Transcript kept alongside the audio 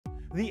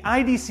The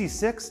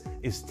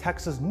IDC6 is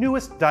TEXA's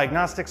newest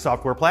diagnostic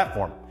software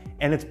platform,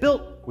 and it's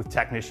built with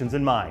technicians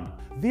in mind.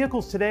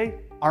 Vehicles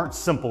today aren't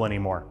simple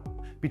anymore.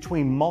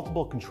 Between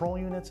multiple control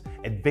units,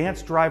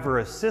 advanced driver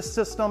assist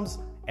systems,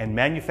 and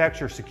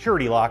manufacturer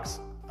security locks,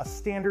 a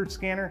standard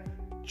scanner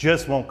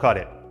just won't cut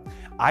it.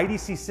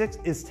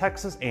 IDC6 is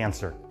TEXA's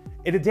answer.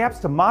 It adapts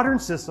to modern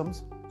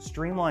systems,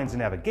 streamlines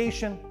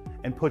navigation,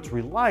 and puts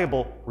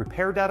reliable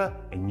repair data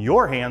in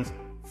your hands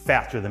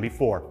faster than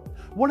before.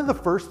 One of the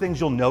first things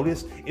you'll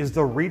notice is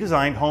the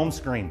redesigned home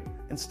screen.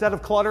 Instead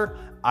of clutter,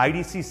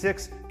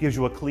 IDC6 gives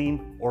you a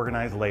clean,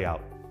 organized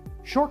layout.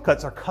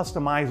 Shortcuts are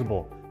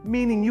customizable,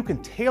 meaning you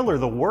can tailor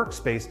the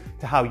workspace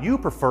to how you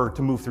prefer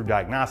to move through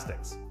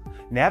diagnostics.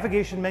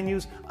 Navigation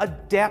menus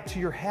adapt to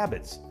your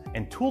habits,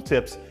 and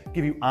tooltips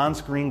give you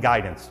on-screen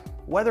guidance,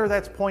 whether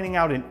that's pointing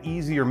out an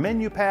easier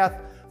menu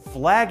path,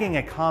 flagging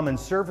a common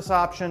service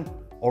option,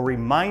 or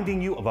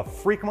reminding you of a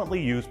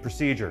frequently used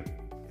procedure.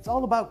 It's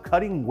all about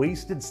cutting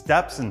wasted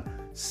steps and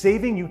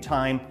saving you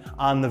time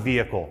on the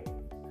vehicle.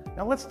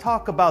 Now let's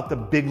talk about the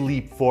big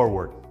leap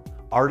forward,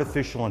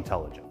 artificial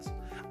intelligence.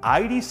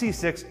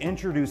 IDC6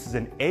 introduces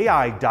an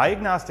AI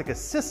diagnostic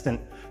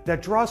assistant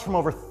that draws from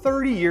over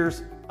 30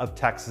 years of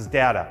TEXA's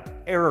data,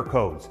 error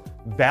codes,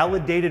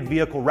 validated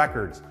vehicle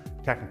records,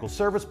 technical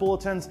service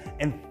bulletins,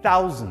 and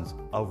thousands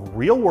of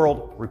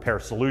real-world repair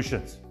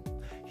solutions.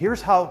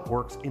 Here's how it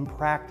works in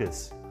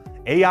practice.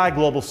 AI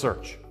global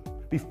search.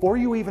 Before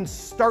you even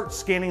start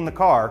scanning the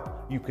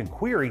car, you can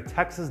query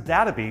TEXA's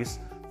database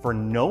for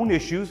known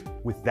issues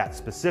with that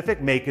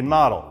specific make and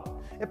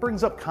model. It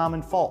brings up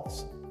common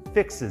faults,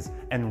 fixes,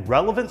 and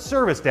relevant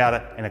service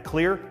data in a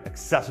clear,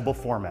 accessible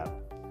format.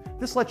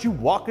 This lets you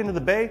walk into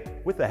the bay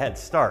with a head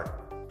start.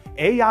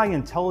 AI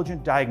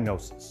intelligent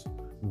diagnosis.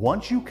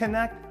 Once you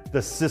connect,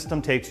 the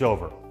system takes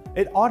over.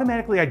 It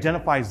automatically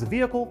identifies the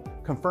vehicle,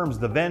 confirms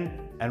the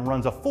VIN, and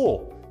runs a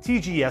full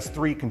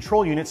TGS3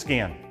 control unit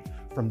scan.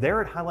 From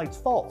there, it highlights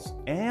faults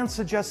and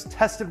suggests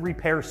tested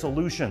repair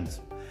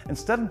solutions.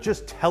 Instead of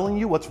just telling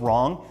you what's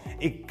wrong,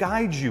 it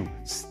guides you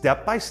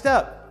step by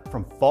step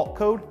from fault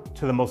code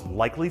to the most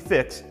likely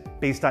fix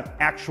based on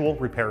actual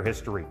repair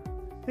history.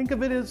 Think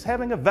of it as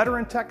having a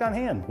veteran tech on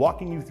hand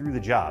walking you through the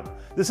job.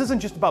 This isn't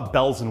just about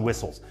bells and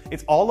whistles.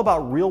 It's all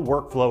about real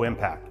workflow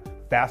impact.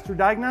 Faster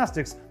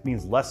diagnostics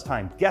means less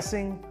time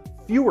guessing,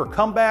 fewer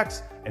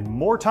comebacks, and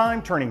more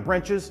time turning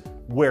wrenches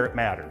where it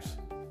matters.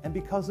 And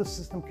because the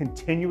system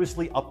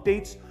continuously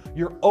updates,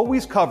 you're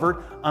always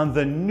covered on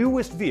the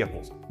newest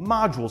vehicles,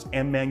 modules,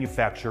 and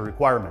manufacturer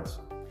requirements.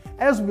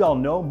 As we all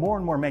know, more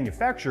and more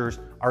manufacturers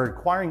are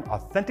requiring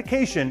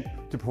authentication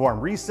to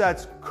perform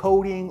resets,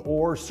 coding,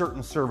 or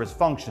certain service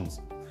functions.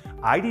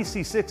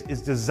 IDC6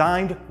 is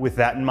designed with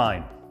that in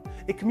mind.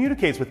 It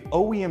communicates with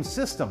OEM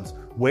systems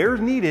where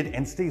needed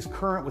and stays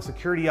current with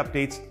security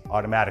updates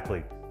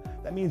automatically.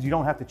 That means you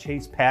don't have to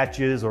chase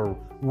patches or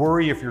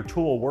worry if your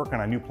tool will work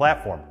on a new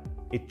platform.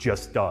 It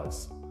just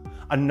does.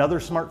 Another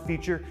smart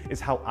feature is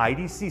how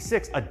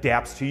IDC6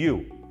 adapts to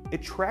you.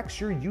 It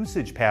tracks your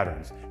usage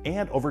patterns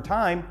and, over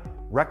time,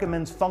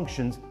 recommends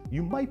functions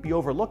you might be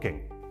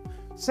overlooking.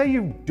 Say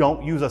you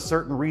don't use a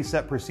certain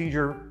reset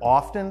procedure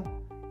often.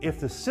 If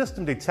the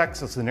system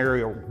detects a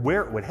scenario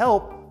where it would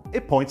help,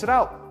 it points it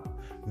out.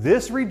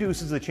 This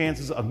reduces the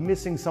chances of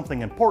missing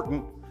something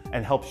important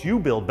and helps you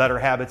build better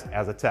habits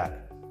as a tech.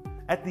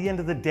 At the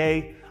end of the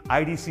day,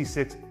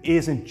 IDC6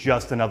 isn't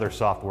just another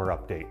software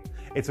update.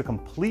 It's a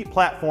complete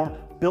platform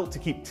built to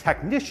keep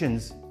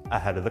technicians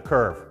ahead of the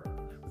curve.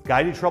 With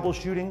guided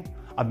troubleshooting,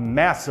 a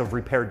massive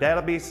repair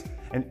database,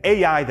 and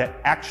AI that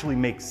actually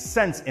makes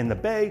sense in the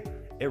bay,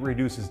 it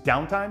reduces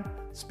downtime,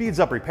 speeds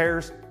up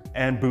repairs,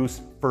 and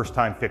boosts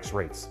first-time fix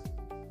rates.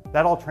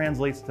 That all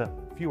translates to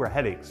fewer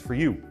headaches for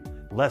you,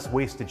 less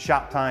wasted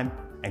shop time,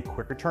 and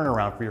quicker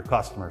turnaround for your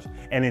customers.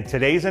 And in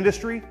today's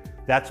industry,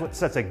 that's what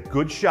sets a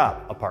good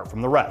shop apart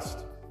from the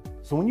rest.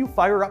 So when you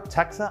fire up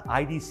TEXA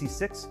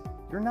IDC6,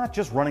 you're not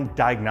just running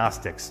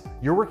diagnostics.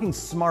 You're working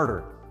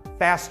smarter,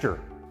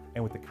 faster,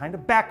 and with the kind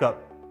of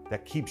backup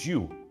that keeps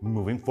you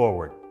moving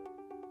forward.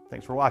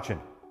 Thanks for watching.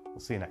 We'll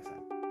see you next time.